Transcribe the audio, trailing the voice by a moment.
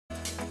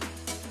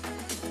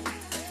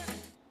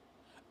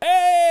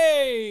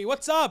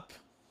what's up?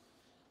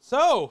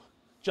 So,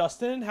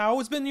 Justin, how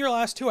has been your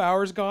last 2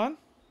 hours gone?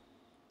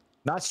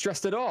 Not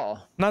stressed at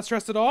all. Not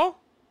stressed at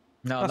all?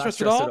 No, not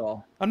stressed at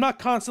all. I'm not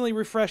constantly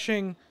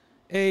refreshing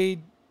a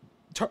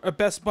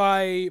Best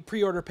Buy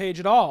pre-order page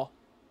at all.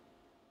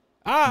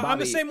 Bobby, I'm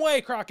the same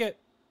way, Crockett.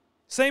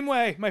 Same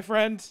way, my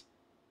friend. Same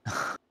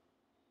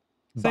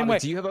Bobby, way.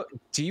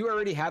 do you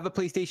already have a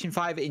PlayStation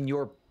 5 in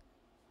your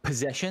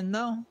possession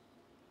though?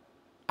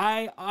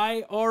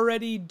 I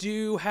already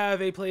do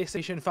have a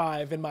PlayStation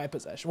 5 in my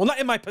possession. Well, not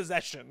in my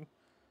possession.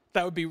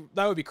 That would be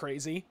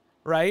crazy,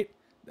 right?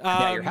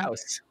 At your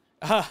house.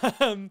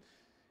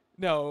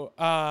 No.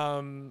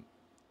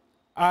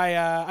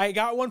 I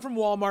got one from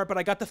Walmart, but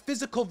I got the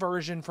physical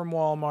version from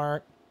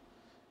Walmart.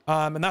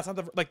 And that's not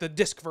the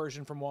disc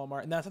version from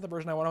Walmart, and that's not the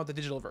version I want. I want the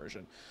digital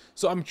version.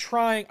 So I'm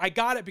trying. I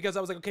got it because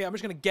I was like, okay, I'm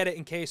just gonna get it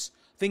in case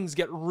things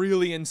get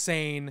really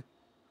insane,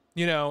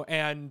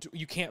 and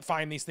you can't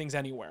find these things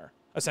anywhere.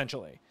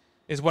 Essentially,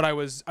 is what I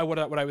was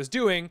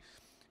doing,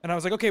 and I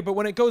was like, okay, but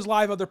when it goes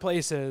live other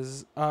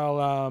places,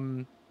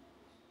 I'll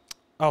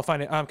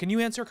find it. Can you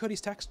answer Cody's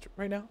text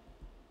right now,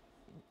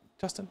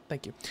 Justin?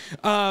 Thank you.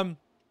 Tell him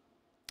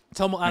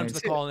we'll add him to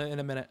the call in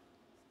a minute.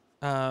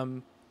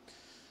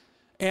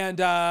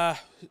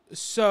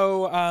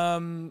 So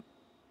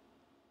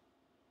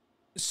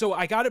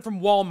I got it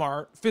from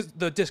Walmart,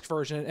 the disc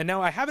version, and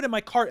now I have it in my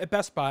cart at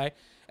Best Buy,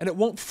 and it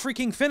won't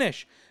freaking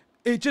finish.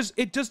 It just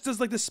does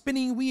like the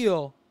spinning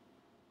wheel.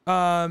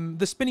 I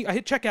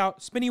hit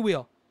checkout, spinny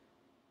wheel.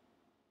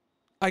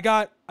 I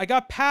got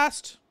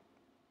past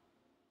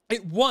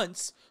it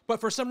once, but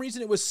for some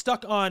reason it was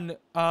stuck on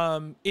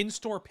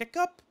in-store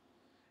pickup,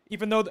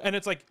 even though, and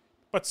it's like,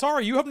 but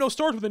sorry, you have no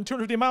stores within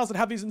 250 miles that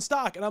have these in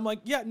stock. And I'm like,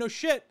 yeah, no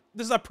shit.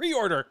 This is a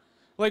pre-order.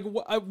 Like,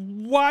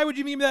 why would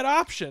you give me that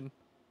option?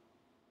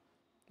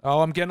 Oh,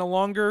 I'm getting a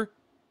longer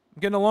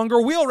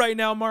wheel right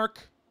now,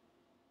 Mark.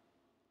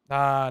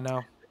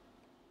 No.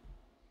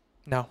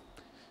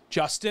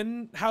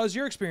 Justin, how's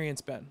your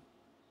experience been?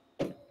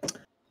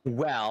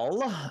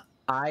 Well,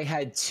 I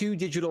had two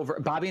digital.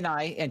 Bobby and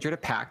I entered a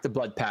pact, the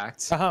blood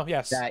pact.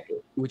 Yes. That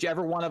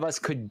whichever one of us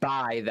could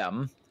buy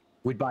them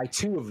would buy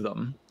two of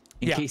them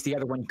in case the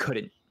other one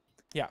couldn't.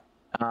 Yeah.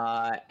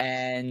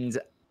 And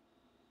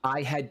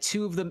I had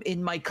two of them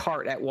in my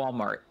cart at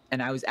Walmart,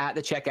 and I was at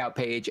the checkout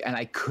page, and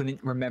I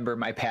couldn't remember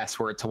my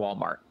password to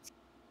Walmart.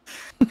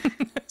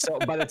 So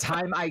by the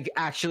time I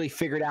actually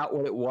figured out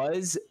what it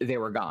was, they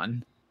were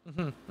gone.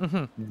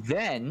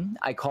 Then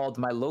I called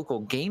my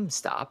local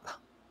GameStop,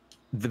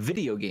 the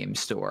video game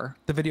store.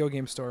 The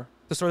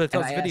store that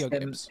sells video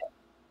games.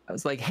 I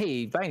was like,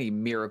 hey, by any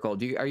miracle,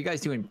 are you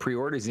guys doing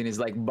pre-orders? And he's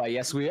like, but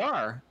yes, we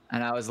are.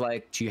 And I was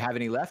like, do you have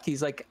any left?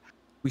 He's like,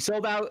 we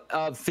sold out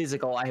of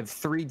physical. I have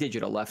 3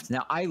 digital left.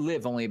 Now, I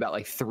live only about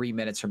like 3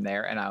 minutes from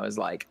there. And I was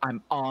like,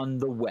 I'm on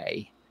the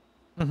way.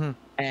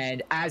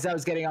 And as I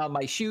was getting on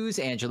my shoes,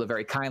 Angela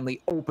very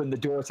kindly opened the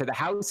door to the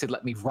house and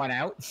let me run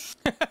out.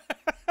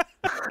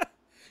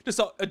 Just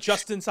a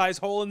Justin-size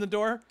hole in the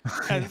door?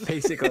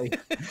 Basically.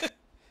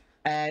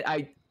 And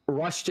I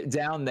rushed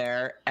down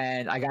there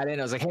and I got in.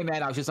 I was like, hey,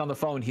 man, I was just on the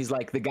phone. He's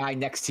like, the guy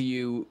next to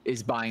you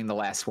is buying the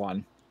last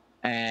one.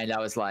 And I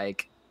was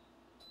like,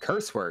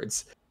 curse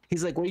words.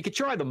 He's like, well, you could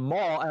try the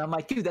mall. And I'm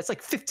like, dude, that's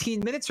like 15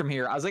 minutes from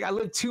here. I was like, I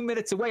live 2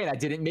 minutes away and I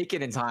didn't make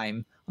it in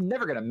time. I'm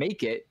never going to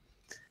make it.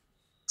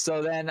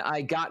 So then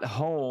I got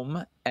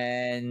home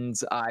and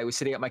I was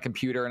sitting at my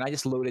computer and I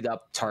just loaded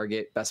up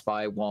Target, Best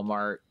Buy,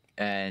 Walmart,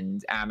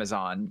 and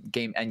Amazon,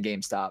 and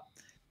GameStop.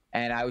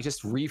 And I was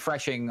just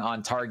refreshing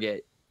on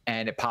Target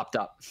and it popped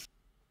up.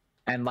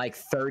 And like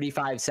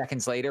 35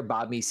 seconds later,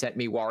 Bobby sent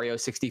me Wario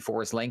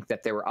 64's link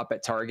that they were up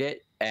at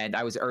Target, and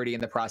I was already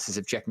in the process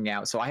of checking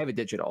out. So I have a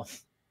digital.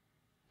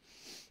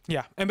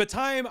 Yeah. And by the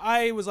time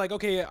I was like,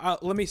 okay,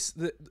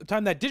 the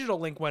time that digital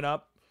link went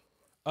up,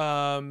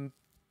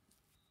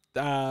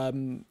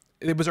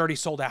 it was already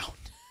sold out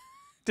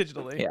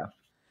digitally. Yeah.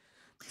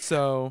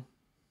 So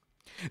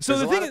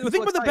the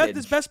thing about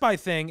this Best Buy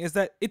thing is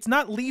that it's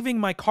not leaving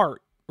my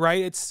cart,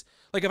 right? It's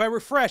like if I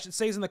refresh, it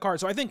stays in the cart.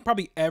 So I think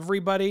probably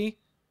everybody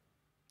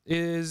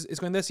is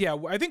going this. Yeah,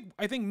 I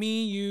think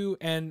me, you,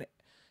 and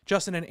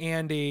Justin and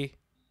Andy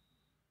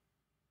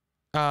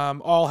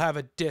all have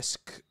a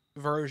disc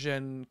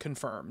version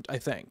confirmed. I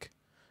think,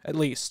 at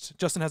least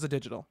Justin has a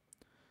digital.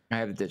 I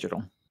have a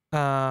digital.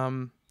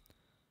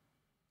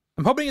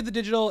 I'm hoping to get the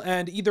digital,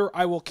 and either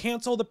I will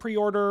cancel the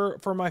pre-order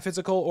for my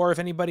physical, or if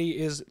anybody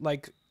is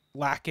like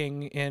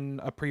lacking in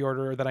a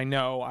pre-order that I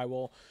know, I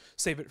will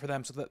save it for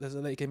them so that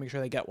they can make sure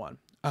they get one.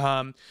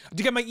 I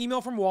did get my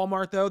email from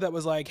Walmart though that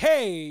was like,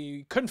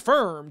 hey,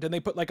 confirmed, and they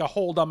put like a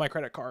hold on my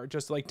credit card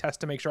just to like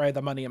test to make sure I had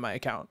the money in my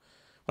account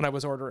when I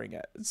was ordering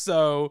it.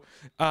 So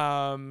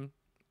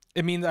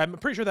it means, I'm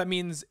pretty sure that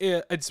means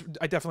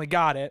I definitely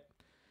got it.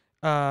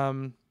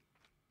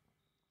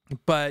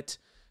 But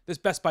this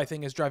Best Buy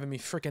thing is driving me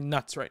freaking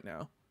nuts right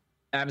now.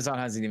 Amazon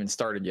hasn't even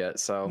started yet,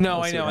 so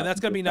no, I know, and that's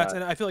gonna be nuts.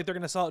 And I feel like they're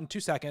gonna sell it in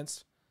 2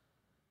 seconds.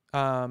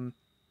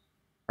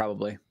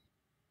 Probably.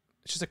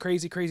 It's just a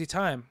crazy, crazy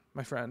time,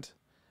 my friend.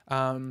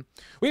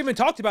 We haven't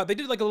talked about. They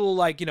did like a little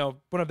like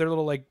one of their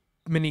little like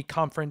mini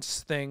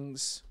conference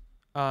things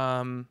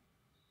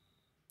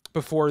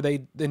before they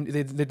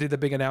did the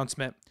big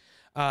announcement.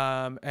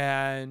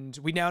 And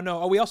we now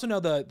know. Oh, we also know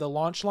the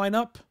launch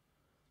lineup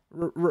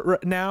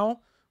now,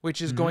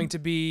 which is going to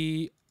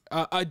be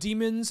a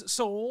Demon's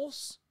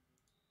Souls.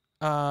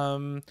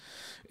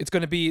 It's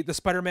going to be the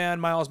Spider-Man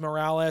Miles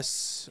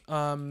Morales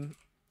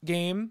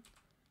game.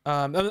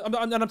 I'm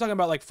talking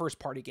about like first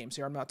party games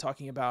here. I'm not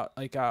talking about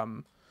like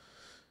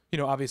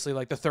obviously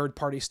like the third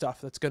party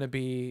stuff that's going to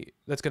be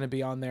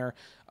on there.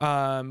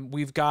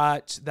 We've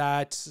got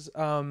that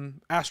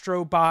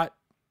Astrobot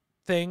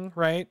thing,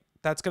 right?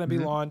 That's going to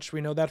be launched.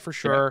 We know that for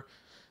sure.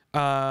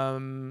 Yeah.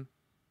 And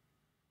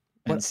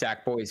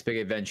Sackboy's Big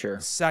Adventure.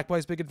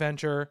 Sackboy's Big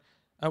Adventure.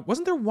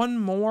 Wasn't there one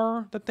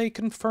more that they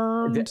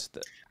confirmed?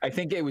 I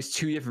think it was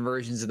 2 different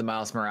versions of the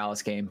Miles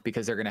Morales game,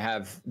 because they're going to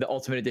have the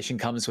Ultimate Edition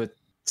comes with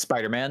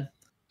Spider-Man.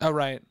 Oh,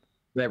 right.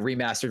 That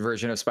remastered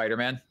version of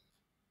Spider-Man.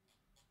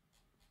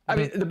 I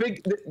mean, the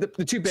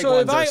 2 big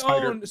ones are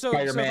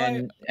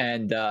Spider-Man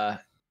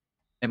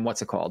and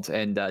what's it called?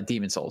 And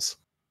Demon's Souls.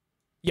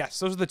 Yes,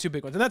 those are the 2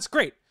 big ones. And that's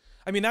great.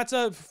 I mean, that's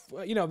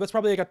that's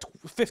probably like a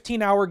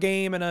 15-hour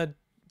game and a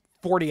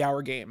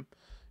 40-hour game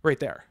right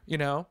there,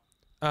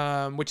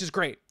 which is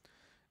great.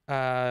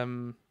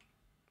 So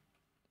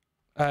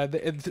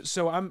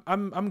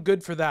I'm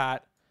good for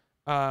that.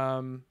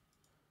 I'm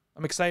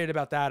excited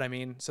about that. I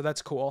mean, so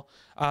that's cool.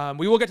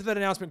 We will get to that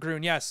announcement,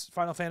 Groon. Yes,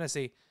 Final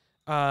Fantasy.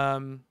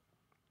 So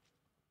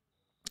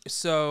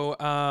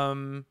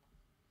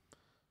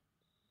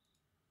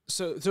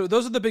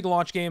those are the big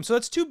launch games. So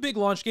that's 2 big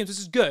launch games. This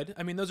is good.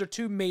 I mean, those are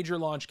 2 major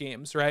launch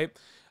games, right?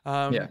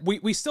 Yeah.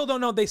 We still don't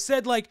know. They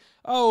said like,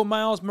 oh, the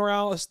Miles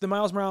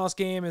Morales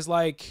game is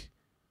like,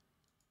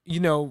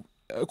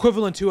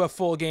 equivalent to a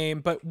full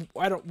game, but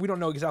we don't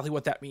know exactly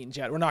what that means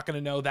yet. We're not going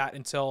to know that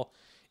until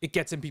it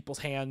gets in people's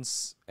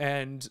hands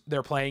and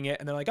they're playing it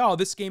and they're like, oh,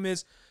 this game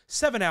is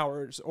 7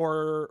 hours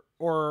or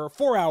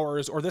 4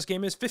 hours, or this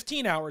game is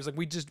 15 hours. Like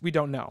we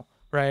don't know.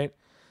 Right.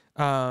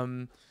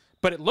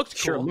 But it looked cool.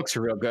 Sure, it looks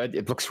real good.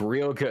 It looks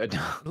real good.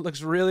 It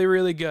looks really,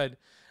 really good.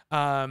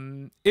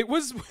 It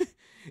was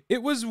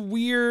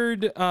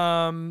weird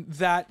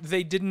that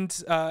they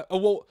didn't.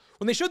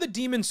 When they showed the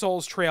Demon's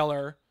Souls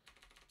trailer,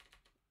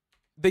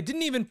 they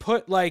didn't even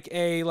put like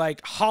a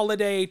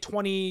holiday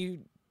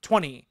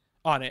 2020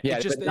 on it. Yeah,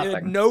 it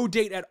had no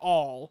date at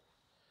all.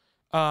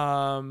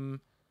 And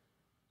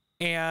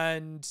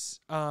I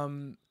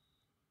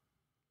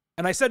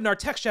said in our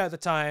text chat at the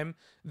time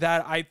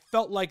that I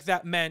felt like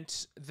that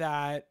meant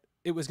that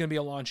it was going to be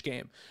a launch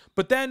game.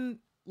 But then,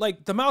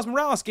 like, the Miles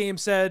Morales game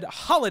said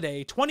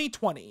holiday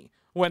 2020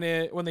 when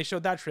they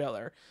showed that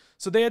trailer.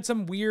 So they had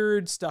some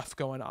weird stuff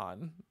going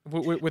on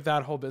with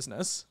that whole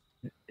business.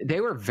 They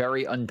were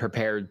very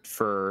unprepared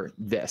for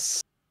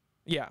this.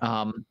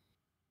 Yeah.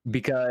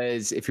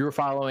 Because if you were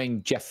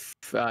following Jeff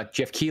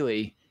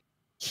Keighley,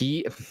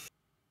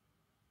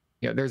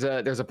 there's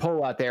a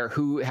poll out there: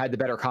 who had the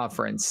better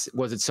conference?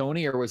 Was it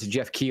Sony or was it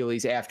Jeff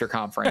Keighley's after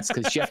conference?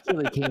 Because Jeff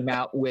Keighley came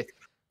out with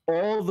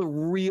all the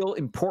real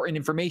important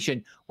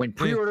information when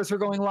pre-orders were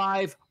going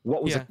live.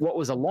 What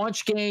was a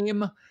launch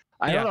game?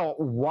 I don't know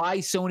why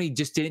Sony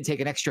just didn't take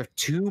an extra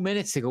 2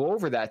 minutes to go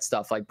over that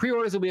stuff. Like,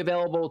 pre-orders will be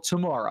available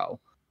tomorrow.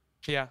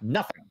 Yeah.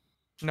 Nothing.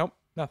 Nope.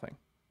 Nothing.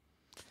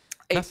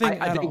 I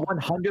think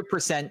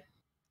 100%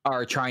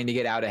 are trying to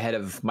get out ahead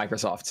of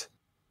Microsoft.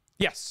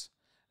 Yes.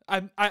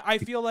 I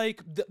feel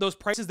like those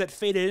prices that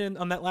faded in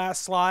on that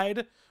last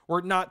slide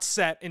were not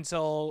set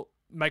until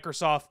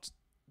Microsoft,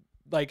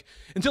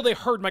 until they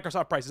heard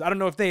Microsoft prices. I don't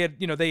know if they had,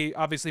 they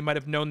obviously might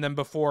have known them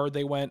before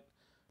they went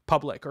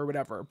public or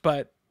whatever,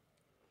 but.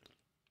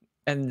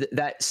 And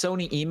that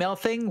Sony email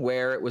thing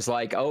where it was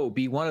like, oh,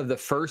 be one of the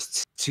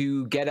first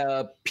to get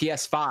a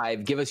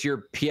PS5, give us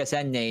your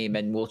PSN name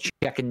and we'll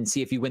check and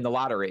see if you win the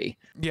lottery.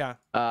 Yeah.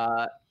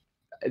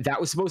 That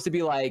was supposed to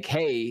be like,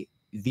 hey,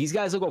 these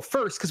guys will go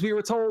first, because we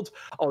were told,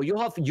 oh,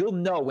 you'll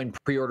know when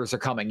pre-orders are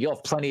coming. You'll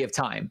have plenty of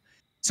time.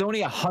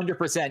 Sony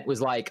 100%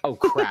 was like, oh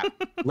crap,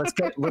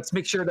 let's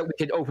make sure that we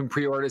can open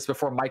pre-orders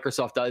before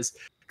Microsoft does,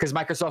 because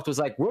Microsoft was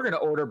like, we're going to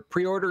order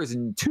pre-orders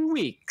in 2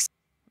 weeks.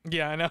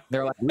 Yeah, I know.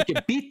 They're like, we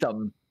could beat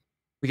them.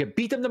 We could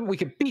beat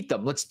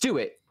them. Let's do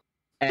it.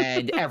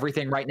 And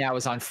everything right now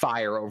is on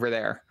fire over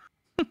there.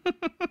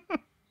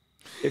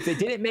 If they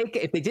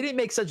didn't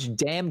make such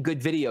damn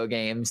good video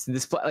games, they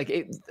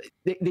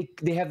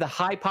have the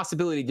high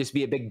possibility to just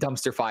be a big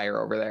dumpster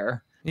fire over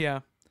there. Yeah.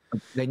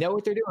 They know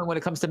what they're doing when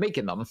it comes to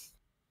making them.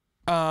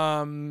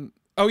 Oh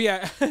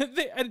yeah.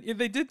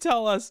 they did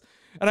tell us,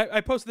 and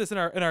I posted this in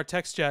our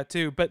text chat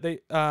too, but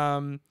the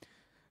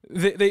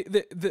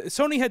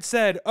Sony had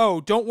said,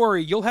 oh, don't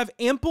worry, you'll have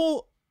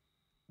ample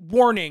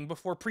warning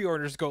before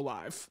pre-orders go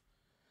live.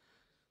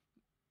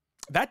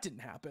 That didn't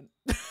happen.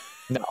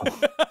 No.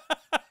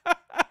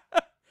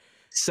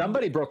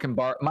 Somebody broke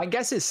embargo. My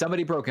guess is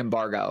somebody broke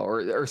embargo,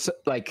 or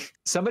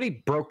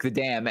somebody broke the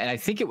dam, and I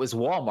think it was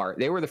Walmart.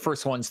 They were the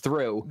first ones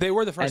through. They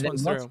were the first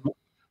ones through.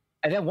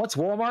 And then once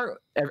Walmart,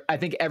 I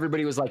think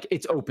everybody was like,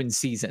 it's open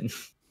season.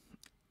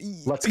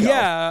 Let's go.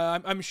 Yeah,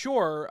 I'm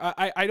sure.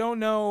 I don't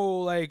know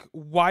like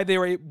why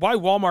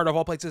Walmart of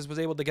all places was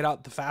able to get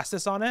out the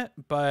fastest on it,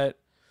 but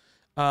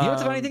you know what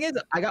the funny thing is?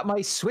 I got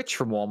my Switch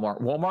from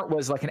Walmart. Walmart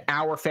was like an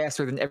hour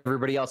faster than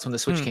everybody else when the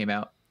Switch came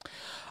out.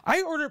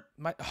 I ordered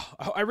my.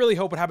 I really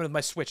hope what happened with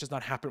my Switch does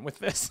not happen with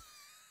this.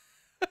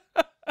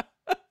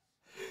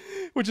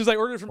 Which is I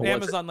ordered from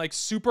Amazon like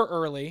super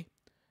early,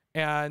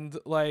 and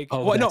like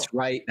that's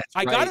right.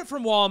 I got it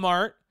from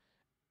Walmart,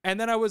 and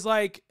then I was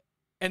like,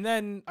 and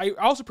then I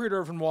also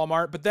pre-ordered from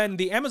Walmart, but then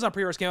the Amazon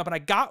pre-orders came up, and I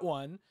got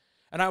one,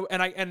 and I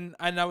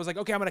was like,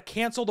 okay, I'm gonna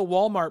cancel the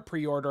Walmart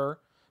pre-order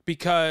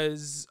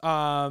because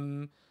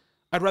I'd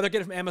rather get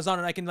it from Amazon,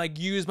 and I can like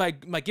use my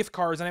gift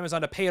cards on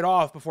Amazon to pay it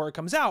off before it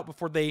comes out,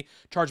 before they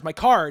charge my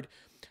card.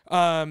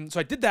 So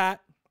I did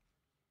that.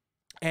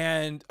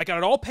 And I got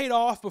it all paid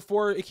off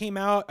before it came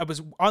out. I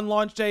was on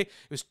launch day.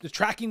 The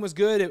tracking was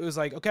good. It was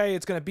like, okay,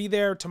 it's gonna be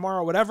there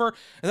tomorrow, whatever.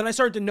 And then I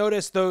started to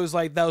notice those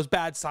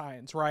bad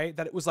signs, right?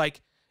 That it was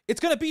like, it's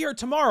gonna be here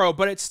tomorrow,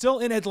 but it's still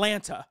in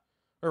Atlanta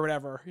or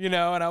whatever, you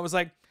know? And I was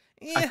like,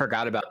 I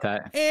forgot about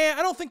that.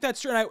 I don't think that's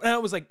true. And I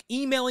was like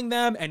emailing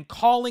them and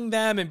calling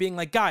them and being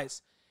like,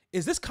 guys,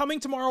 is this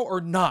coming tomorrow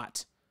or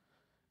not?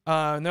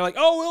 And they're like,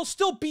 oh, it'll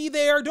still be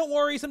there. Don't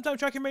worry. Sometimes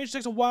tracking information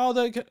takes a while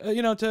to,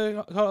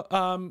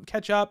 to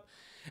catch up.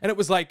 And it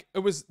was like,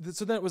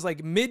 so then it was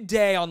like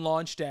midday on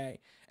launch day,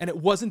 and it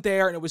wasn't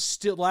there. And it was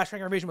still, the last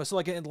tracking information was still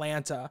like in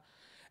Atlanta.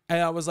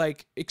 And I was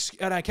like,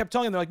 and I kept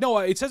telling them, they're like, no,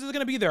 it says it's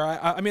going to be there.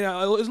 I mean, it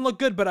doesn't look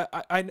good, but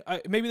I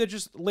maybe they're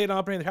just late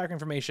on updating the tracking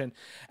information.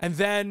 And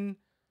then,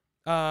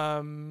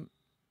 and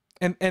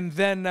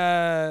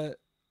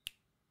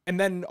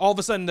then all of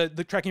a sudden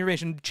the tracking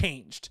information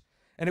changed.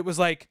 And it was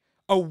like,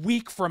 a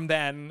week from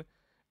then,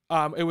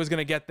 it was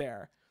gonna get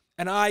there,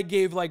 and I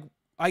gave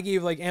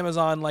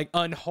Amazon like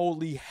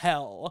unholy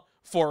hell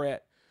for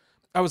it.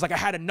 I was like, I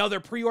had another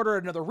pre-order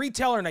at another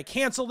retailer, and I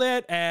canceled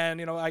it,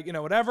 and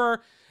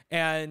whatever,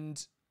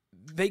 and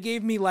they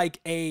gave me like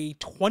a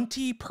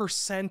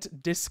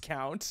 20%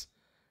 discount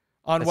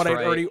on what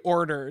I'd already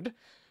ordered,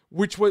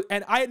 which was,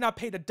 and I had not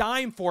paid a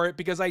dime for it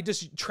because I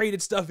just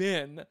traded stuff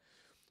in.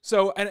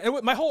 So,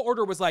 and my whole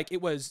order was like,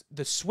 it was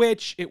the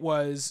Switch, it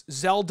was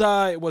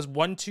Zelda, it was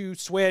 1-2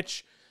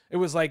 Switch, it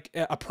was like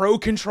a Pro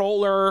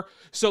controller.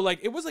 So like,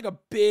 it was like a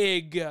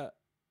big,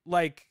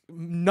 like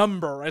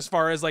number as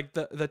far as like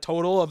the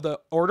total of the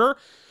order.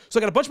 So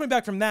I got a bunch of money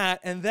back from that.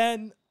 And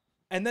then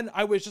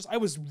I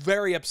was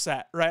very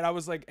upset, right? I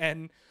was like,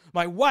 and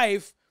my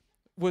wife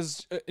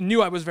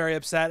knew I was very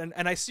upset.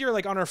 And I see her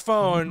like on her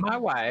phone. My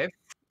wife.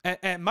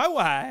 And my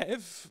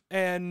wife,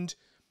 and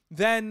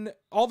then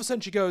all of a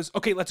sudden she goes,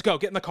 okay, let's go,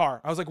 get in the car.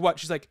 I was like, what?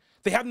 She's like,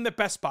 they have them at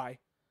Best Buy.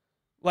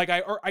 Like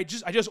I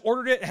just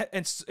ordered it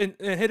and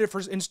hit it for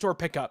in-store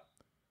pickup.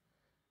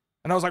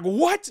 And I was like,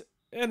 what?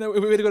 And then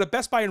we had to go to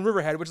Best Buy in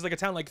Riverhead, which is like a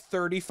town like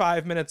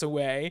 35 minutes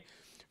away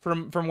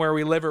from where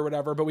we live or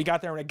whatever. But we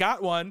got there and I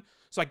got one.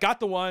 So I got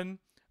the one.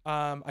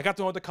 I got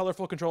the one with the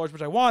colorful controllers,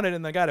 which I wanted,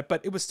 and I got it.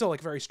 But it was still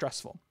like very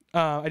stressful.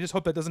 I just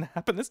hope that doesn't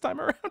happen this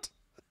time around.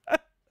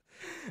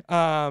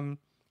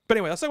 But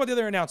anyway, let's talk about the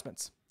other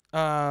announcements.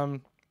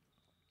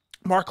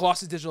 Mark lost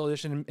his digital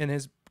edition in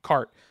his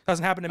cart.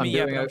 Doesn't happen to me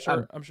yet,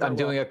 but I'm sure. I'm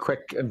doing a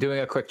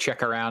quick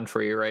check around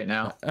for you right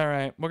now. All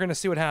right, we're gonna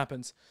see what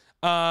happens.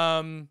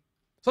 So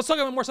let's talk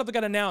about more stuff that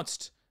got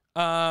announced.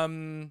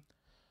 Final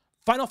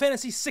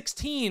Fantasy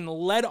 16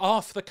 led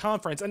off the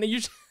conference, and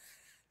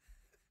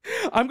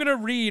I'm gonna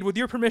read, with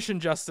your permission,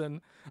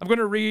 Justin. I'm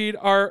gonna read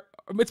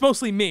it's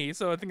mostly me,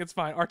 so I think it's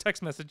fine. Our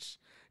text message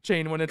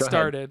chain when it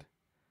started.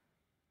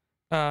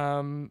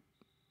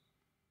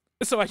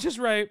 So I just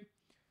write,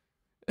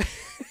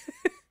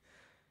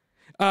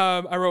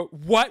 I wrote,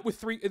 what with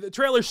three, the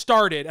trailer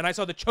started and I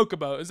saw the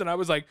chocobos and I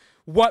was like,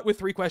 what with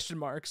 3 question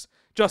marks?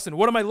 Justin,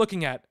 what am I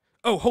looking at?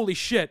 Oh, holy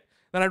shit.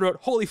 Then I wrote,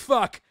 holy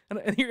fuck.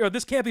 And here,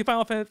 this can't be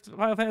Final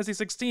Fantasy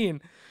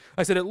 16.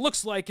 I said, it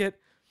looks like it.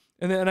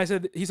 And then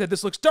he said,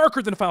 this looks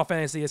darker than Final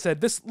Fantasy. I said,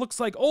 this looks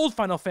like old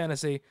Final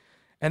Fantasy.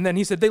 And then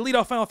he said, they lead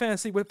off Final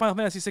Fantasy with Final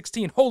Fantasy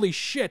 16. Holy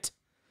shit.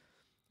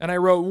 And I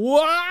wrote,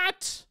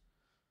 what?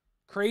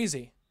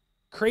 Crazy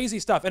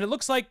stuff. And it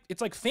looks like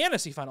it's like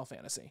fantasy Final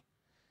Fantasy.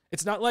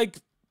 It's not like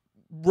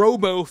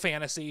Robo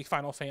Fantasy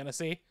Final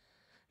Fantasy.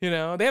 You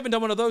know, they haven't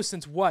done one of those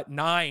since what?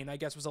 9, I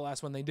guess, was the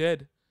last one they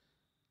did.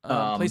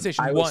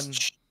 PlayStation 1.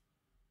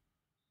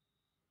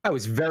 I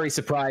was very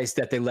surprised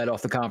that they led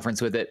off the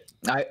conference with it.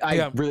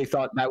 I really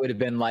thought that would have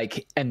been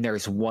like, and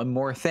there's one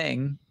more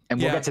thing.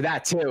 And we'll get to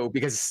that too,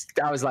 because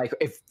I was like,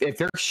 if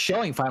they're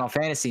showing Final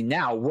Fantasy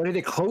now, what are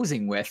they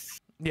closing with?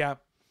 Yeah.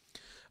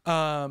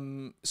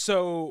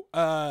 So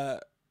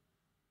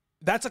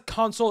that's a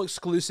console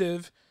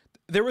exclusive.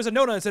 There was a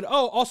note on it that said,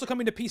 oh, also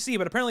coming to PC,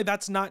 but apparently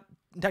that's not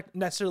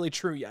necessarily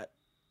true yet.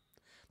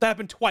 That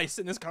happened twice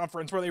in this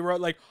conference where they wrote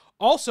like,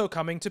 also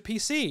coming to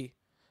PC.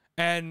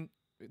 And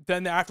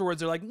then afterwards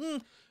they're like,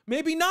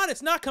 maybe not.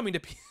 It's not coming to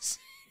PC.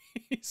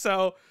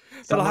 So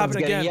that'll happen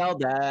again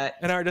yelled at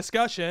in our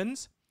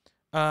discussions.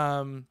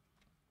 Um,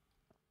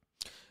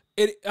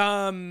 did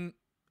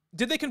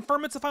they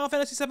confirm it's a Final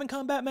Fantasy VII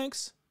combat,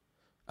 Megs?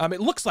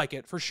 It looks like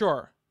it for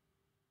sure.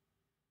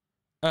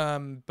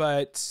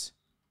 But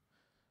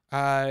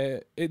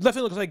it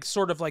definitely looks like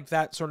sort of like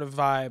that sort of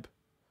vibe.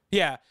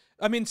 Yeah,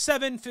 I mean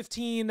 7,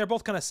 15, they're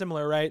both kind of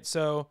similar, right?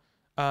 So,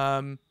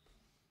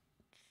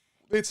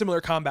 it's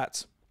similar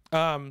combats.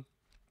 But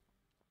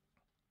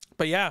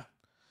yeah.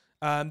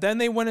 Then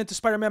they went into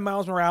Spider-Man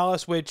Miles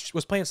Morales, which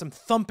was playing some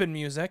thumping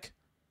music.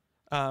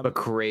 But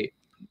great.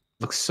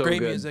 Looks so great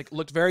good. music.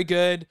 Looked very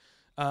good.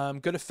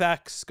 Good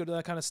effects. Good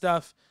that kind of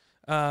stuff.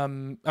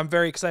 I'm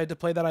very excited to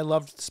play that. I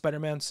loved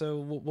Spider-Man,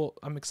 so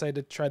I'm excited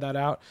to try that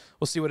out.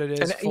 We'll see what it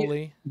is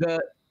fully. The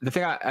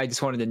thing I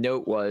just wanted to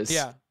note was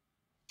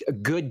a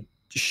good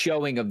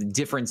showing of the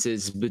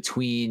differences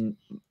between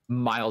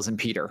Miles and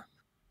Peter.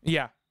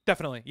 Yeah.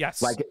 Definitely,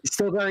 yes. Like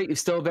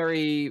still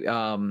very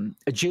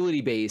agility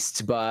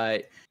based,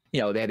 but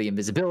you know they had the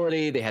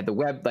invisibility, they had the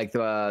web, like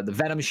the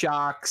venom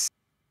shocks.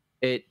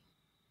 I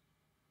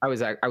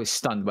was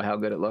stunned by how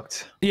good it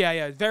looked.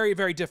 Yeah, very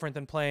very different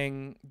than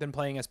playing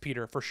as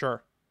Peter for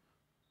sure.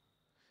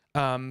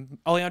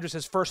 Alejandro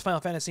says first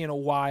Final Fantasy in a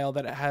while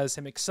that it has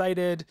him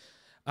excited.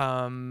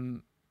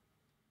 You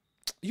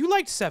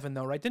liked 7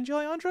 though, right? Didn't you,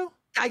 Alejandro?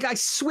 I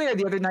swear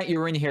the other night you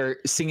were in here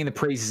singing the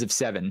praises of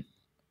 7.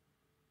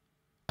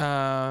 Good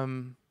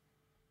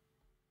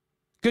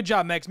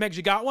job, Megs. Megs,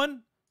 you got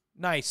one?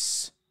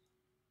 Nice.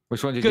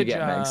 Which one did you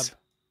get, Megs?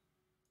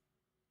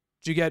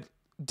 Did you get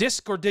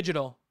disc or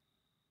digital?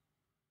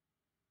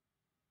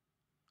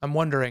 I'm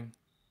wondering.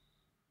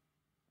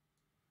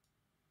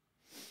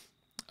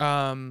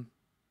 Got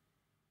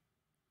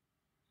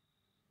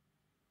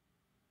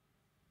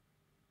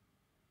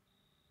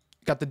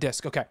the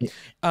disc. Okay. You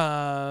know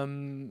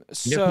who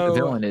the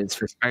villain is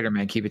for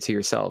Spider-Man. Keep it to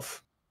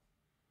yourself.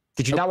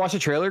 Did you not watch the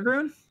trailer,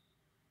 Grun?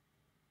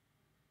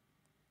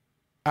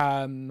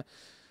 But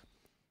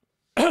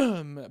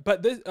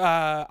this,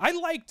 I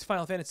liked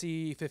Final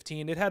Fantasy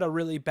 15. It had some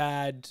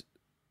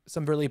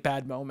really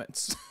bad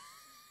moments,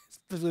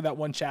 especially that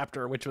one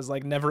chapter, which was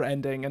like never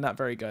ending and not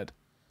very good.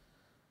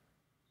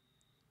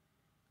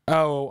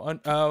 Oh,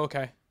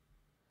 okay.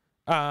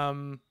 I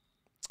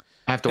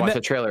have to watch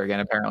the trailer again,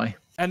 apparently.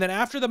 And then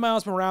after the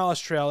Miles Morales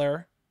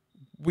trailer,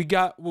 we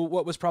got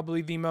what was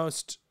probably the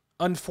most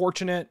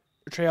unfortunate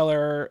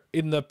trailer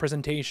in the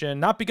presentation,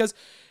 not because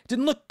it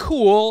didn't look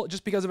cool,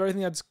 just because of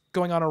everything that's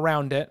going on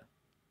around it.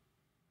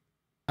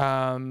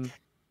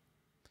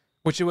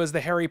 Which was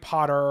the Harry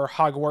Potter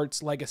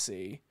Hogwarts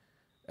Legacy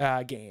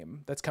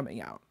game that's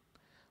coming out,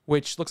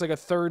 which looks like a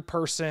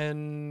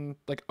third-person,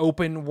 like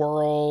open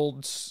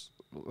world,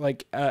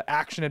 like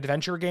action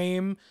adventure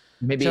game.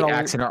 Maybe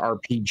action or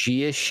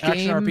RPG-ish game.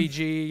 Action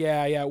RPG,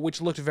 yeah,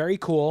 which looked very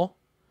cool.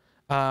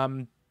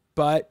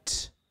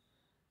 But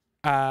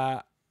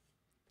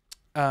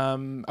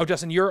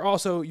Justin,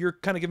 you're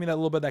kind of giving that a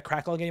little bit of that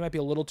crackle again. You might be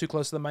a little too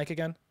close to the mic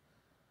again.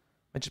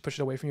 I just push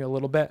it away from you a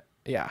little bit.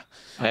 Yeah.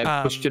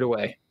 I pushed it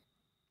away.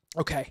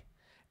 Okay.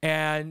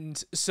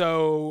 And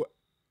so,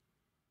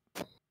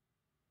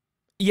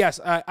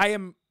 yes, I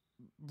am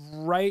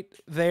right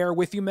there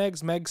with you,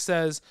 Megs. Meg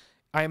says,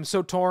 I am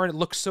so torn. It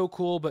looks so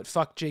cool, but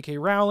fuck J.K.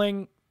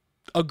 Rowling.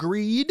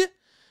 Agreed.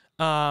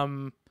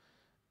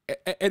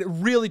 It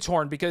really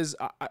torn because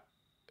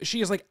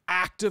she is like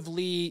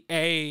actively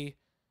a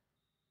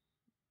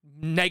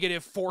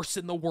negative force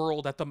in the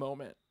world at the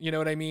moment. You know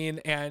what I mean?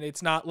 And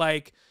it's not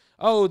like,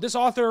 oh, this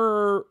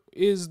author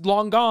is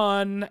long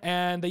gone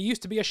and they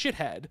used to be a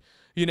shithead.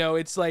 You know,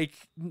 it's like,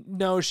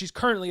 no, she's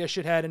currently a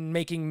shithead and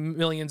making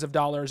millions of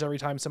dollars every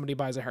time somebody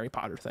buys a Harry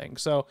Potter thing.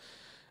 So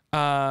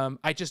I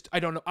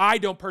don't know. I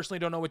personally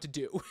don't know what to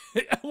do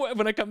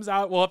when it comes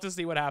out. We'll have to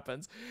see what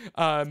happens.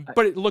 But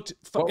it looked,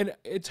 and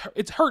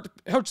it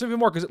hurts even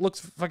more because it looks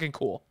fucking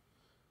cool.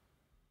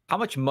 How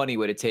much money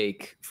would it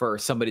take for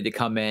somebody to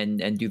come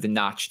in and do the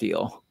Notch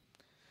deal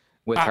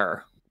with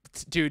her?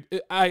 Dude,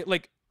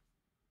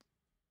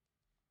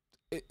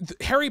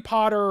 Harry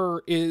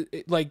Potter is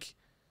like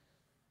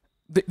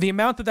the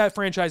amount that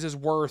franchise is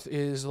worth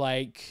is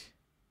like,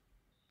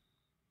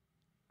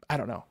 I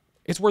don't know.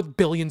 It's worth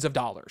billions of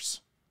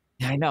dollars.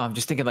 Yeah, I know. I'm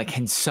just thinking, like,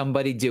 can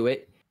somebody do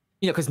it?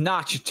 You know, because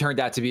Notch turned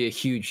out to be a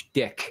huge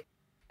dick.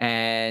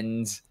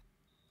 And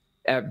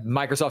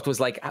Microsoft was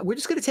like, we're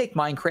just going to take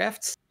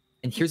Minecraft,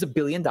 and here's $1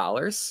 billion.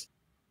 And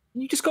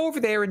you just go over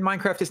there, and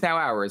Minecraft is now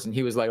ours. And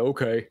he was like,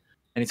 okay.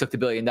 And he took the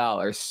 $1 billion.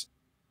 It'd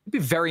be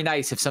very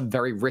nice if some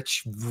very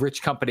rich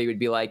company would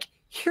be like,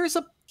 here's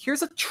a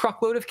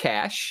truckload of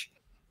cash.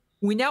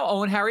 We now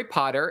own Harry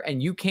Potter,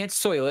 and you can't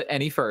soil it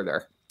any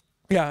further.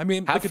 Yeah, I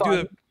mean, they could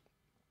do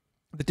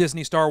the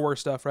Disney Star Wars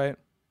stuff, right?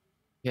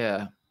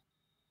 Yeah.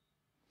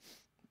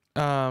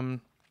 We'll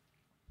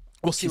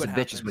see what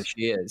happens. Bitch is what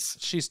she is.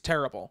 She's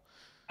terrible.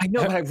 I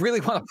know, but I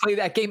really want to play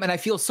that game, and I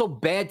feel so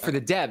bad for the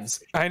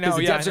devs. I know,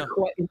 the yeah.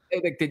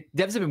 The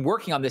devs have been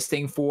working on this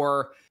thing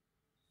for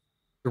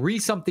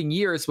 3-something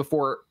years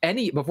before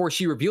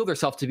she revealed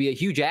herself to be a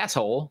huge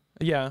asshole.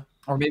 Yeah.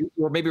 or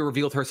maybe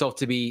revealed herself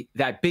to be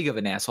that big of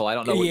an asshole. I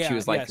don't know what she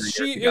was like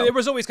 3 years ago. There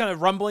was always kind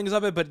of rumblings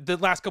of it, but the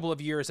last couple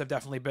of years have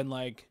definitely been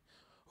like,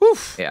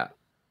 oof. Yeah.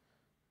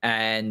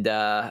 And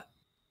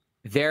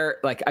they're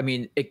like, I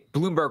mean,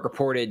 Bloomberg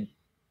reported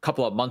a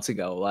couple of months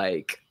ago,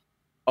 like,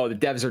 oh, the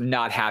devs are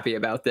not happy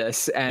about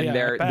this, and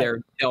Yeah,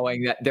 they're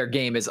knowing that their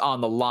game is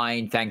on the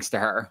line thanks to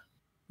her.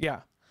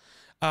 Yeah.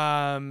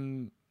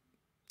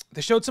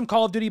 They showed some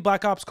Call of Duty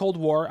Black Ops Cold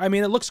War. I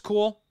mean, it looks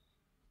cool,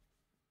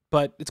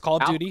 but it's Call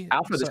of Duty.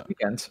 Alpha this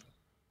weekend.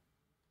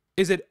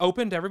 Is it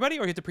open to everybody,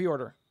 or you have to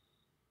pre-order?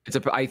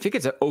 I think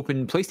it's an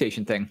open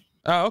PlayStation thing.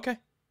 Oh, okay.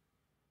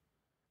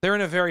 They're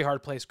in a very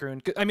hard place,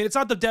 Grun. I mean, it's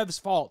not the devs'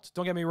 fault.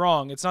 Don't get me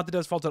wrong. It's not the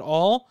devs' fault at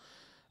all.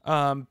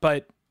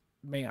 But,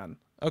 man.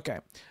 Okay.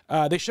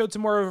 They showed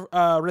some more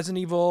Resident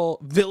Evil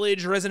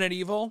Village, Resident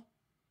Evil.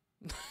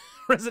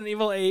 Resident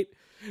Evil 8.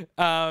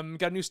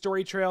 Got a new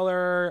story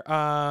trailer.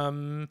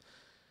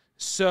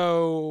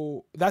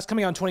 So that's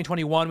coming out in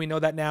 2021. We know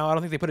that now. I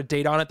don't think they put a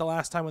date on it the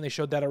last time when they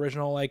showed that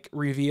original like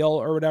reveal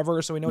or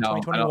whatever. So we know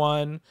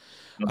 2021.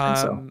 I don't think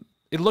so.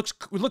 It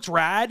looks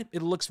rad.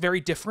 It looks very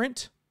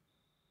different.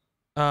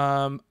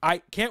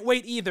 I can't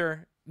wait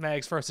either,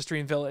 Mags, for us to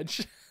stream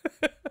Village.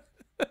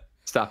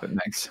 Stop it,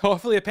 Mags.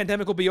 Hopefully a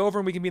pandemic will be over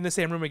and we can be in the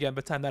same room again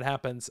by the time that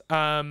happens.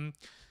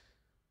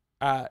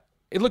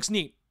 It looks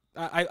neat.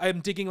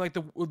 I'm digging like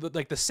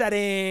the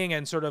setting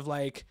and sort of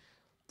like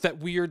that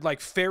weird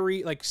like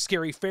scary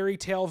fairy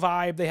tale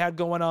vibe they had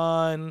going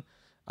on.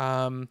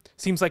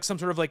 Seems like some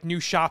sort of like new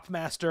shop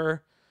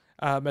master.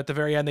 At the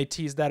very end they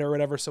teased that or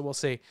whatever, so we'll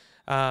see.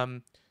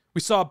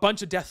 We saw a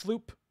bunch of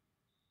Deathloop,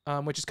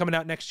 which is coming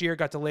out next year.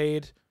 Got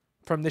delayed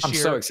from this year. I'm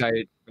so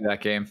excited for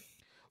that game.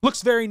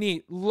 Looks very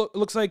neat.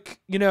 Looks like,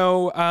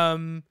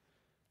 Arcane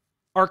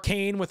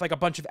with like a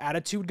bunch of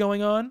attitude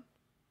going on.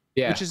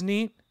 Yeah. Which is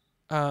neat.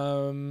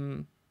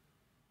 You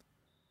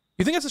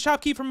think that's a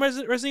shopkeep from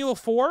Resident Evil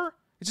 4?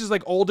 It's just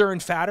like older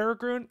and fatter,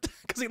 Grun?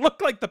 Because he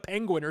looked like the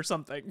Penguin or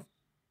something.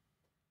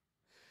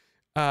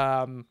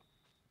 I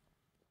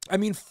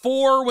mean,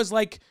 4 was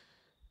like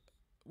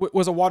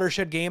was a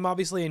watershed game,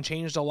 obviously, and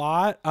changed a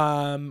lot.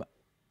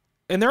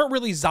 And there aren't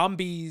really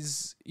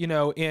zombies,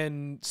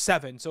 in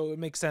 7, so it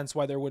makes sense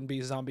why there wouldn't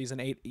be zombies in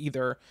 8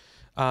 either.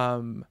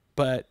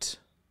 But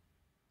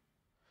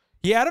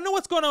yeah, I don't know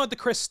what's going on with the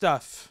Chris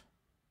stuff.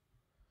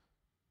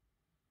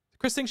 The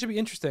Chris thing should be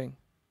interesting.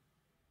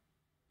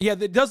 Yeah,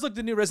 it does look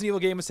the new Resident Evil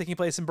game is taking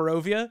place in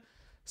Barovia,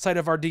 site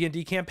of our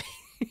D&D campaign.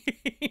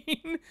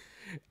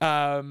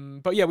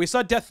 But yeah, we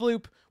saw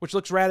Deathloop, which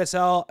looks rad as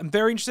hell. I'm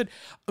very interested,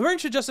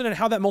 Justin, in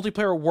how that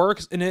multiplayer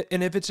works, and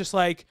if it's just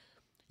like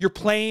you're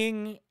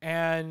playing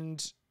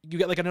and you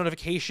get like a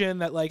notification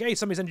that like, hey,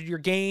 somebody's entered your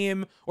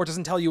game, or it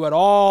doesn't tell you at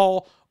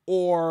all,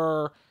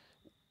 or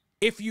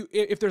if you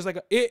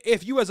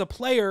as a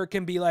player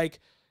can be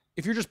like,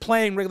 if you're just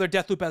playing regular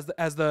Deathloop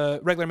as the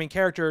regular main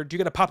character, do you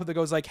get a pop-up that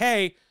goes like,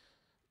 hey,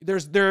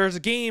 there's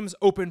games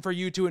open for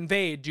you to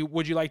invade.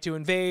 Would you like to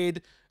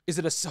invade? Is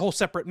it a whole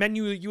separate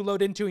menu you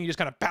load into and you just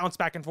kind of bounce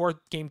back and forth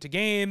game to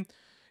game?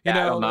 I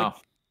don't know.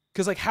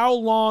 Because like how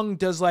long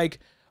does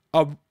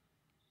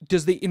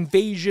does the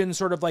invasion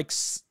sort of like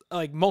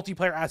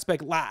multiplayer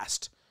aspect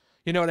last?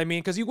 You know what I mean?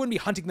 Because you wouldn't be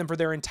hunting them for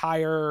their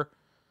entire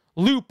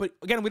loop. But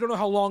again, we don't know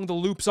how long the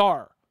loops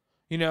are.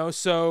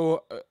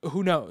 So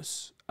who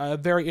knows?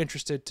 Very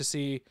interested to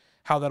see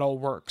how that all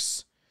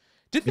works.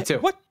 Me too.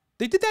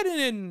 They did that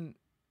in?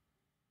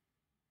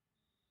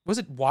 Was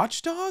it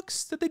Watch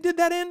Dogs that they did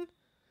that in?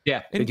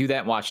 Yeah, they do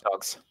that in Watch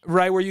Dogs.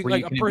 Right, where you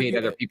can invade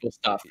other people's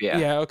stuff. Yeah.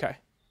 Yeah, okay.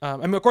 I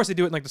mean, of course they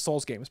do it in like the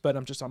Souls games, but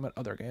I'm just talking about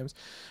other games.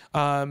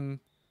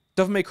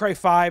 Devil May Cry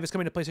 5 is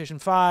coming to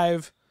PlayStation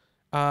 5.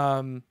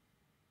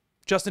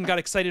 Justin got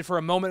excited for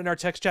a moment in our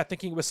text chat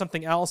thinking it was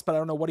something else, but I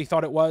don't know what he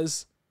thought it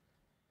was.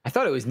 I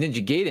thought it was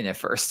Ninja Gaiden at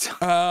first.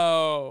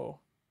 Oh.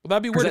 Well,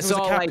 that'd be weird if it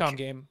was a Capcom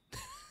game.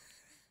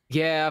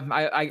 Yeah,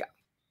 I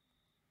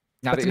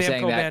now that you're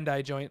saying that.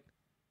 Bandai joint.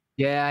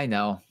 Yeah, I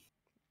know.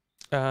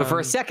 But for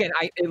a second,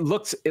 it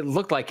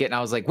looked like it, and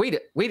I was like, wait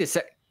a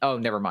sec. Oh,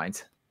 never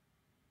mind.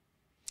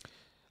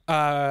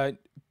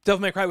 Devil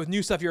May Cry with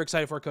new stuff you're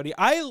excited for, Cody.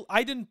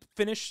 I didn't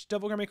finish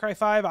Devil May Cry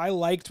 5. I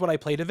liked what I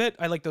played of it.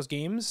 I like those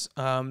games.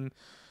 I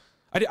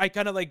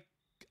kind of like,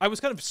 I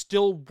was kind of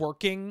still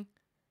working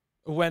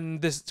when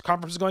this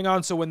conference was going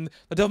on. So when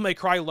the Devil May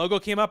Cry logo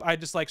came up, I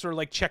just like sort of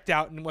like checked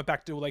out and went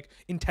back to like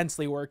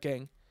intensely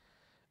working.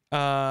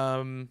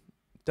 Devil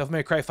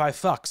May Cry 5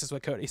 fucks is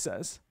what Cody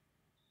says.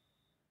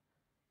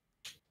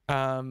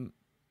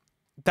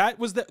 That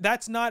was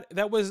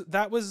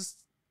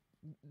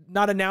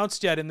not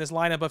announced yet in this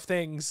lineup of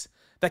things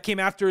that came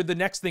after the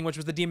next thing, which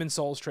was the Demon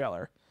Souls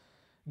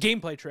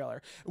gameplay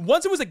trailer.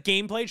 Once it was a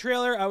gameplay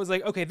trailer, I was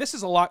like, okay, this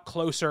is a lot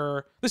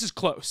closer. This is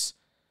close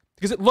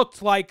because it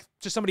looked like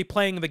just somebody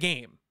playing the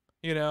game,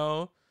 It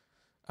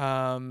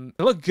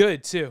looked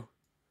good too.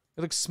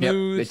 It looked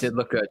smooth. Yep, it did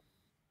look good.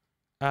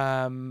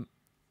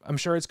 I'm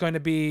sure it's going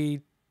to be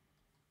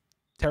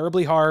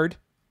terribly hard.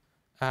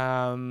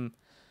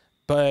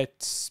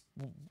 But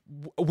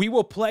I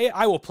will play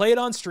it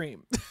on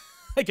stream.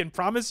 I can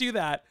promise you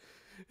that.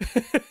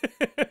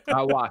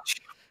 I'll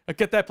watch. I'll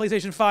get that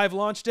PlayStation 5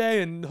 launch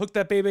day and hook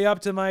that baby up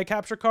to my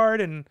capture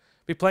card and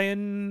be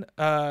playing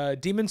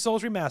Demon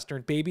Souls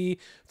Remastered, baby,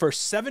 for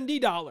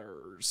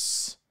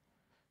 $70.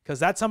 Because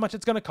that's how much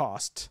it's going to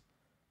cost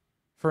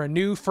for a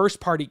new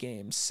first-party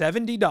game.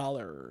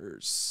 $70.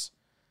 Is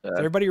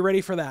everybody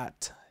ready for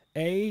that?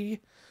 Then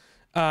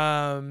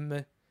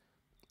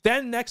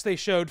next they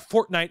showed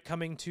Fortnite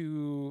coming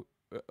to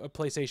a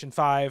PlayStation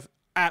 5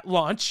 at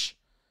launch.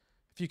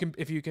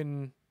 If you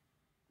can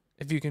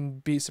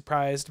be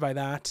surprised by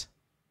that.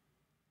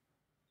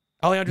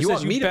 Alejandro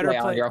says you better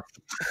play.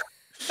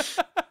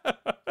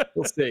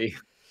 We'll see.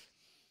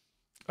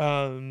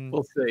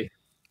 We'll see.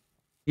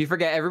 You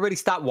forget, everybody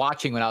stopped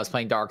watching when I was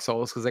playing Dark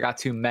Souls because I got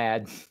too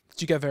mad.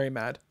 You get very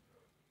mad.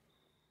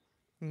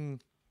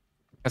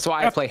 That's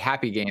why I play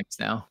happy games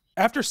now.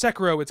 After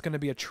Sekiro, it's going to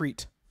be a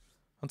treat.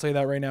 I'll tell you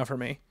that right now for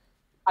me.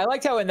 I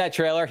liked how in that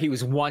trailer he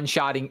was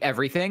one-shotting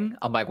everything.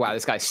 I'm like, wow,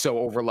 this guy's so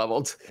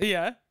over-leveled.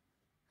 Yeah.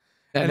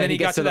 And then he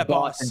gets to the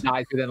boss and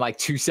dies within like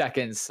 2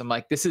 seconds. I'm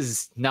like, this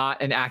is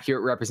not an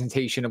accurate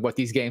representation of what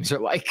these games are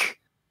like.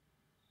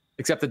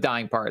 Except the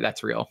dying part,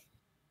 that's real.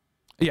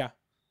 Yeah.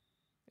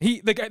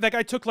 That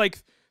guy took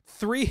like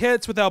 3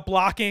 hits without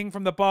blocking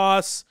from the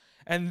boss,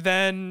 and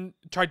then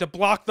tried to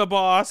block the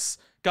boss,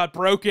 got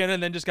broken,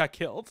 and then just got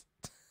killed.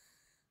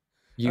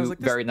 You like,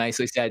 very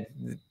nicely said,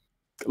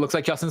 looks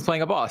like Justin's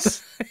playing a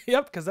boss.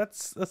 Yep, because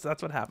that's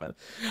what happened.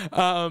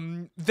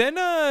 Then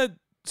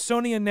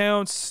Sony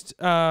announced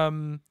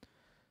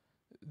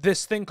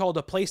this thing called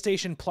a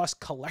PlayStation Plus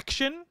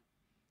Collection.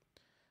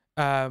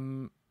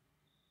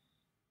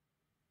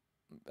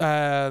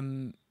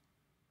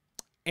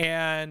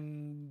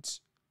 And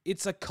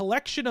it's a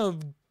collection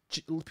of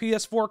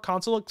PS4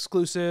 console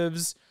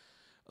exclusives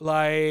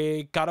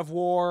like God of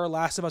War,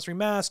 Last of Us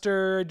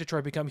Remastered,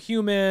 Detroit Become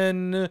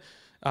Human.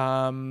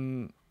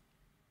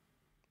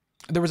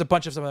 There was a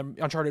bunch of them.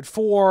 Uncharted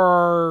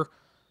 4,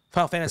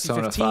 Final Fantasy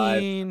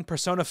 15,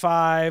 Persona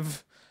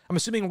 5. I'm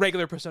assuming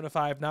regular Persona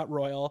 5, not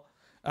Royal.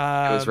 It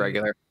was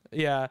regular.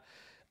 Yeah.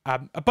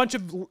 A bunch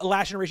of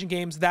last generation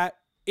games that,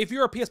 if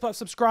you're a PS Plus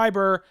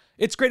subscriber,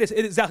 it's great. It's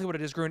exactly what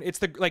it is, Grun.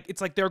 It's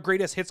like their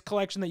greatest hits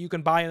collection that you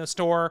can buy in the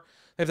store.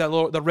 They have that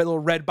little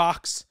red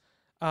box.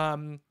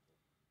 As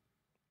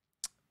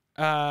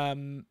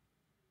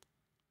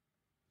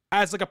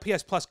like a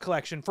PS Plus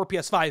collection for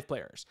PS5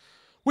 players,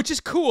 which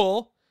is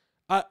cool.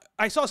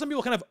 I saw some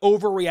people kind of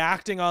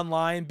overreacting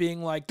online,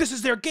 being like, "This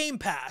is their Game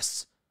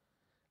Pass."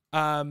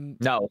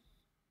 No.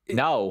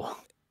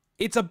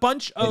 It's a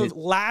bunch of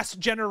last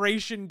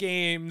generation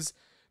games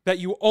that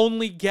you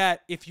only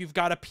get if you've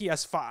got a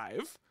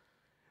PS5.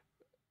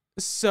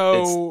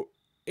 So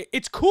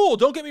it's cool.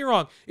 Don't get me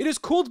wrong. It is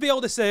cool to be able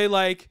to say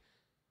like,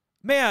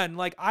 man,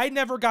 like I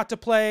never got to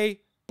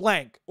play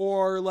blank,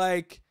 or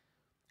like,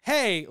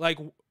 hey, like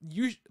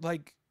you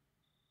like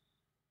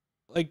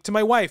to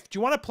my wife, do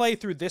you want to play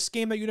through this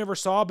game that you never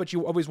saw but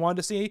you always wanted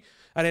to see?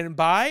 I didn't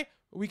buy.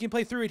 We can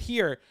play through it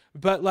here.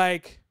 But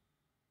like,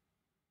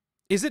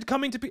 is it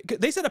coming to?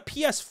 They said a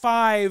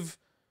PS5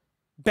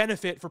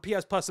 benefit for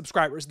PS Plus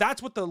subscribers.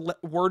 That's what the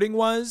wording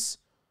was.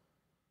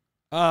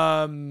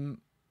 When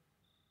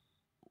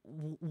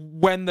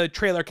the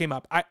trailer came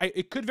up,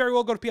 it could very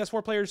well go to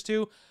PS4 players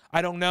too.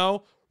 I don't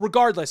know.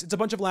 Regardless, it's a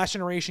bunch of last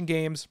generation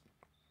games.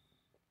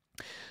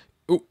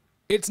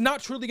 It's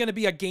not truly going to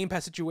be a Game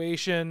Pass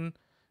situation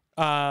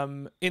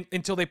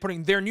until they're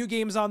putting their new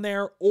games on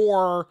there,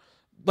 or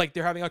like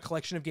they're having a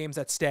collection of games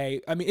that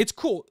stay. I mean, it's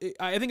cool.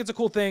 I think it's a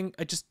cool thing.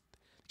 It just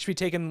should be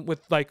taken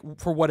with like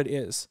for what it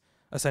is,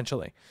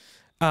 essentially.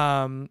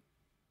 So,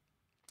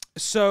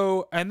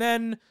 and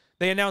then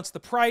they announced the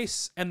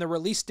price and the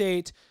release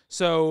date.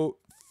 So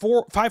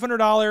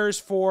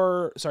 $500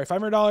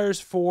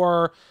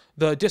 for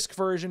the disc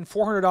version,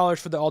 $400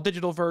 for the all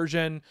digital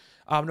version.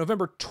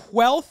 November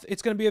 12th,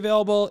 it's going to be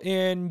available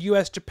in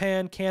US,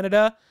 Japan,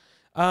 Canada,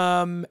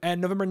 and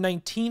November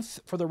 19th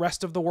for the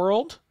rest of the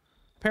world,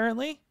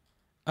 apparently.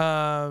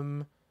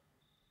 I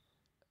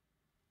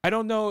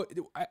don't know.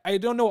 I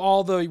don't know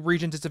all the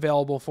regions it's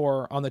available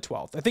for on the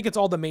 12th. I think it's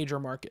all the major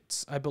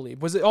markets, I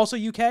believe. Was it also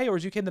UK, or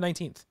is UK the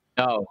 19th?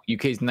 No,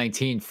 UK's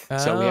 19th. Oh.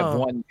 So we have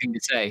one thing to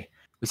say.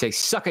 We say,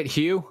 suck it,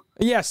 Hugh.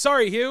 Yeah,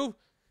 sorry, Hugh.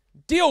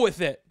 Deal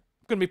with it.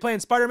 I'm going to be playing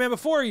Spider-Man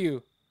before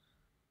you.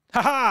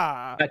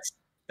 Haha.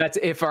 That's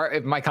if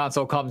my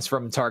console comes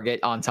from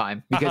Target on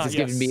time, because it's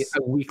giving me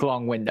a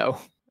week-long window.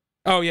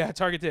 Oh yeah,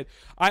 Target did.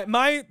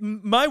 My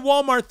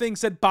Walmart thing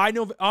said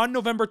on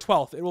November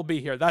 12th it will be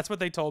here. That's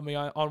what they told me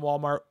on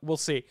Walmart. We'll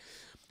see.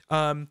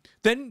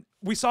 Then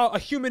we saw a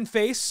human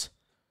face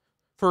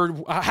for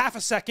a half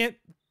a second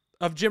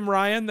of Jim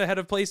Ryan, the head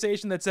of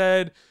PlayStation, that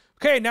said,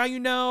 "Okay, now you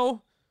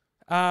know.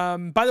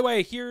 By the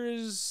way,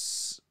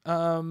 here's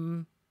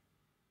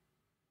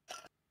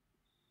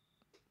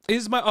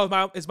is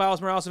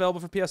Miles Morales available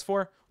for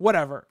PS4?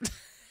 Whatever."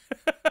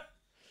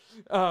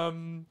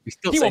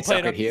 He won't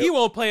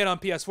play it on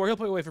PS4. He'll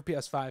play away for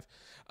PS5.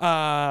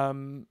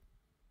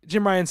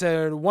 Jim Ryan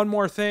said one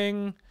more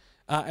thing.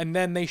 And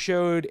then they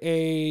showed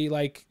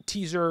a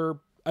teaser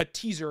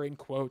in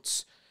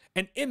quotes,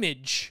 an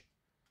image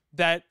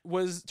that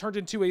was turned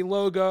into a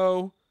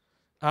logo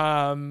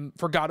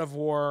for God of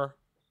War.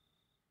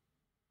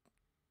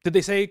 Did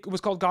they say it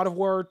was called God of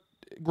War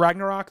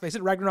Ragnarok? They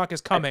said Ragnarok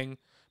is coming,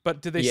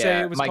 but did they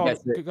say it was called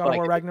God of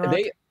War Ragnarok?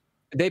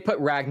 They put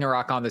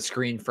Ragnarok on the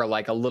screen for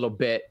like a little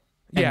bit,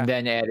 and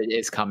then added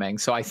is coming.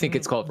 So I think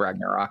it's called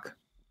Ragnarok.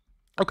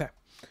 Okay.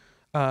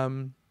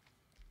 I'm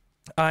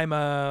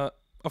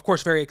of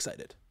course very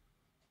excited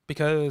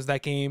because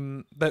that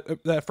game,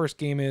 that first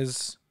game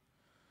is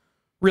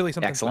really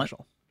something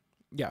special.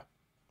 Yeah.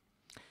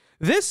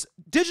 This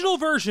digital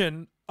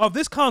version of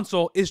this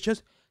console is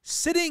just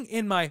sitting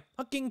in my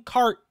fucking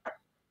cart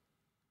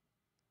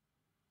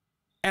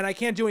and I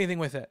can't do anything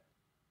with it.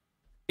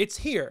 It's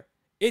here.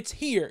 It's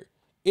here.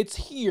 It's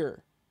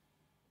here.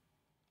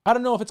 I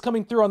don't know if it's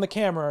coming through on the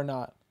camera or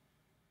not.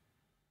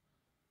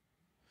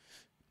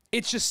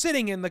 It's just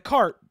sitting in the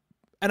cart.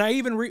 And I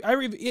even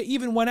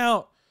went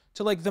out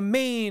to like the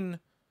main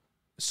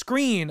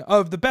screen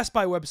of the Best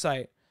Buy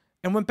website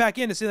and went back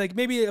in to say like,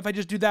 maybe if I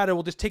just do that, it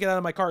will just take it out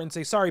of my cart and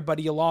say, sorry,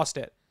 buddy, you lost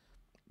it.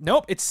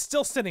 Nope. It's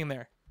still sitting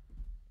there.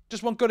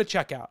 Just won't go to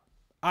checkout.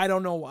 I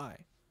don't know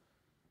why.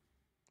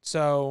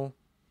 So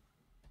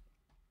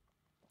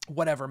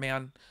whatever,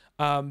 man.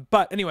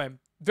 But anyway,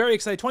 very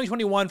excited.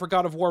 2021 for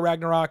God of War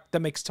Ragnarok.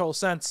 That makes total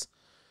sense.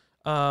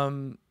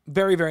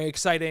 Very, very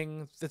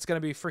exciting. It's going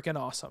to be freaking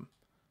awesome.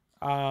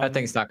 I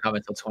think it's not coming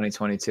until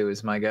 2022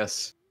 is my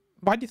guess.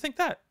 Why do you think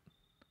that?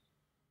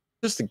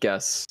 Just a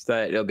guess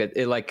that it'll get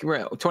it like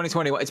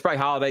 2021. It's probably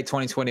holiday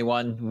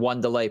 2021.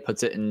 One delay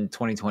puts it in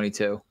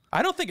 2022.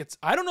 I don't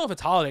know if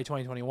it's holiday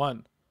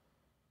 2021.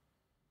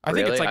 I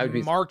think it's like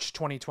March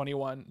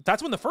 2021.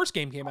 That's when the first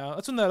game came out.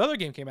 That's when that other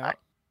game came out.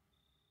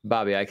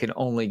 Bobby, I can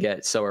only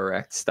get so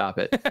erect. Stop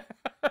it.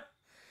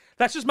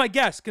 That's just my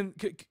guess,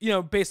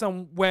 based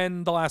on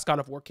when the last God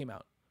of War came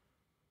out.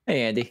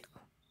 Hey, Andy.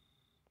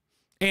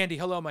 Andy,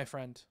 hello, my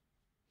friend.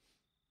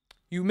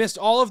 You missed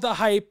all of the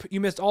hype. You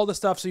missed all the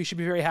stuff, so you should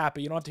be very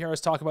happy. You don't have to hear us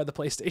talk about the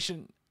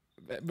PlayStation.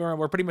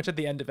 We're pretty much at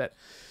the end of it.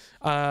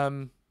 I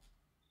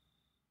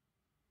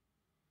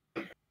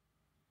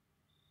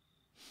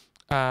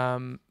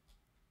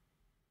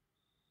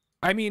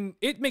mean,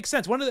 it makes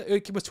sense.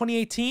 It was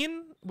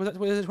 2018? Was it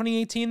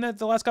 2018 that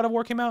the last God of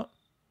War came out?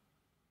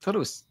 I thought it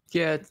was,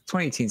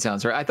 2018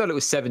 sounds right. I thought it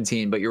was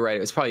 17, but you're right. It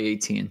was probably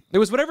 18. It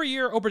was whatever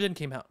year Obra Dinn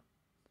came out.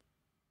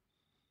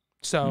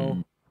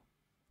 So,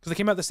 because they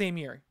came out the same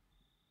year.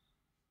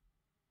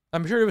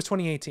 I'm sure it was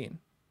 2018.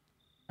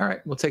 All right,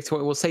 we'll say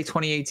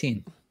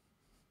 2018.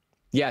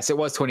 Yes, it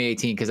was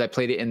 2018 because I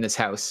played it in this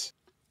house.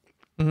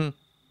 Mm-hmm.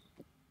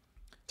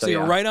 So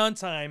you're right on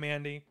time,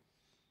 Andy.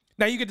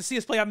 Now you get to see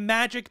us play a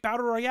Magic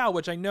Battle Royale,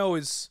 which I know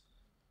is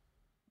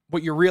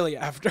what you're really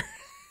after.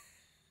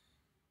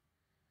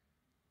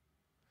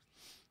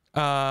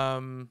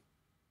 They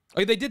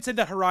did say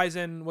that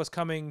Horizon was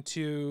coming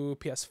to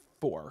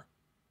PS4.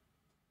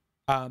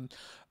 I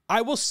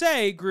will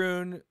say,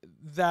 Groon,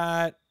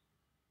 that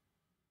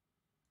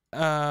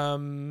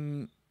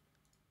I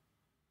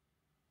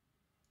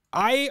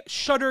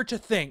shudder to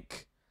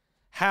think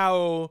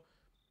how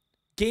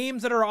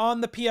games that are on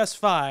the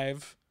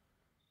PS5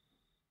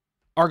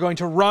 are going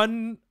to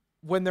run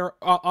when they're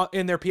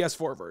in their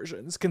PS4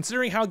 versions,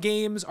 considering how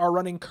games are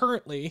running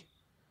currently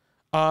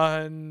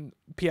on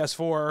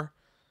PS4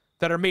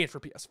 that are made for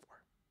PS4.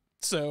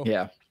 So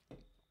yeah.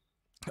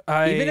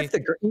 Even if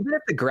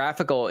the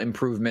graphical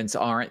improvements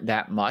aren't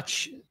that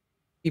much,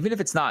 even if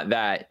it's not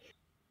that,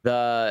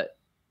 the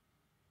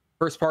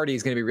first party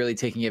is going to be really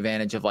taking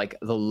advantage of like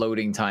the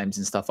loading times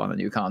and stuff on the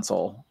new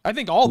console. I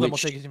think all of them will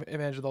take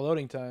advantage of the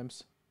loading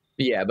times.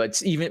 Yeah,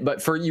 but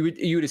for you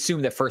would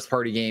assume that first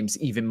party games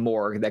even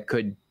more that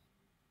could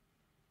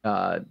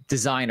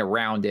design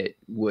around it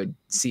would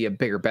see a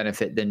bigger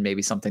benefit than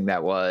maybe something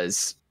that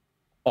was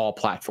all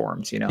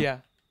platforms. Yeah.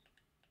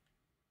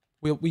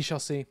 We shall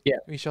see. Yeah,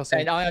 we shall see.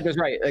 And Alejandro's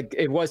right. Like,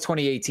 it was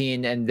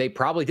 2018, and they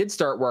probably did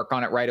start work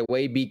on it right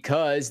away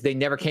because they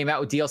never came out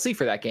with DLC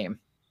for that game.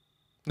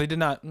 They did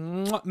not.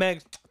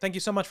 Meg, thank you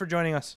so much for joining us.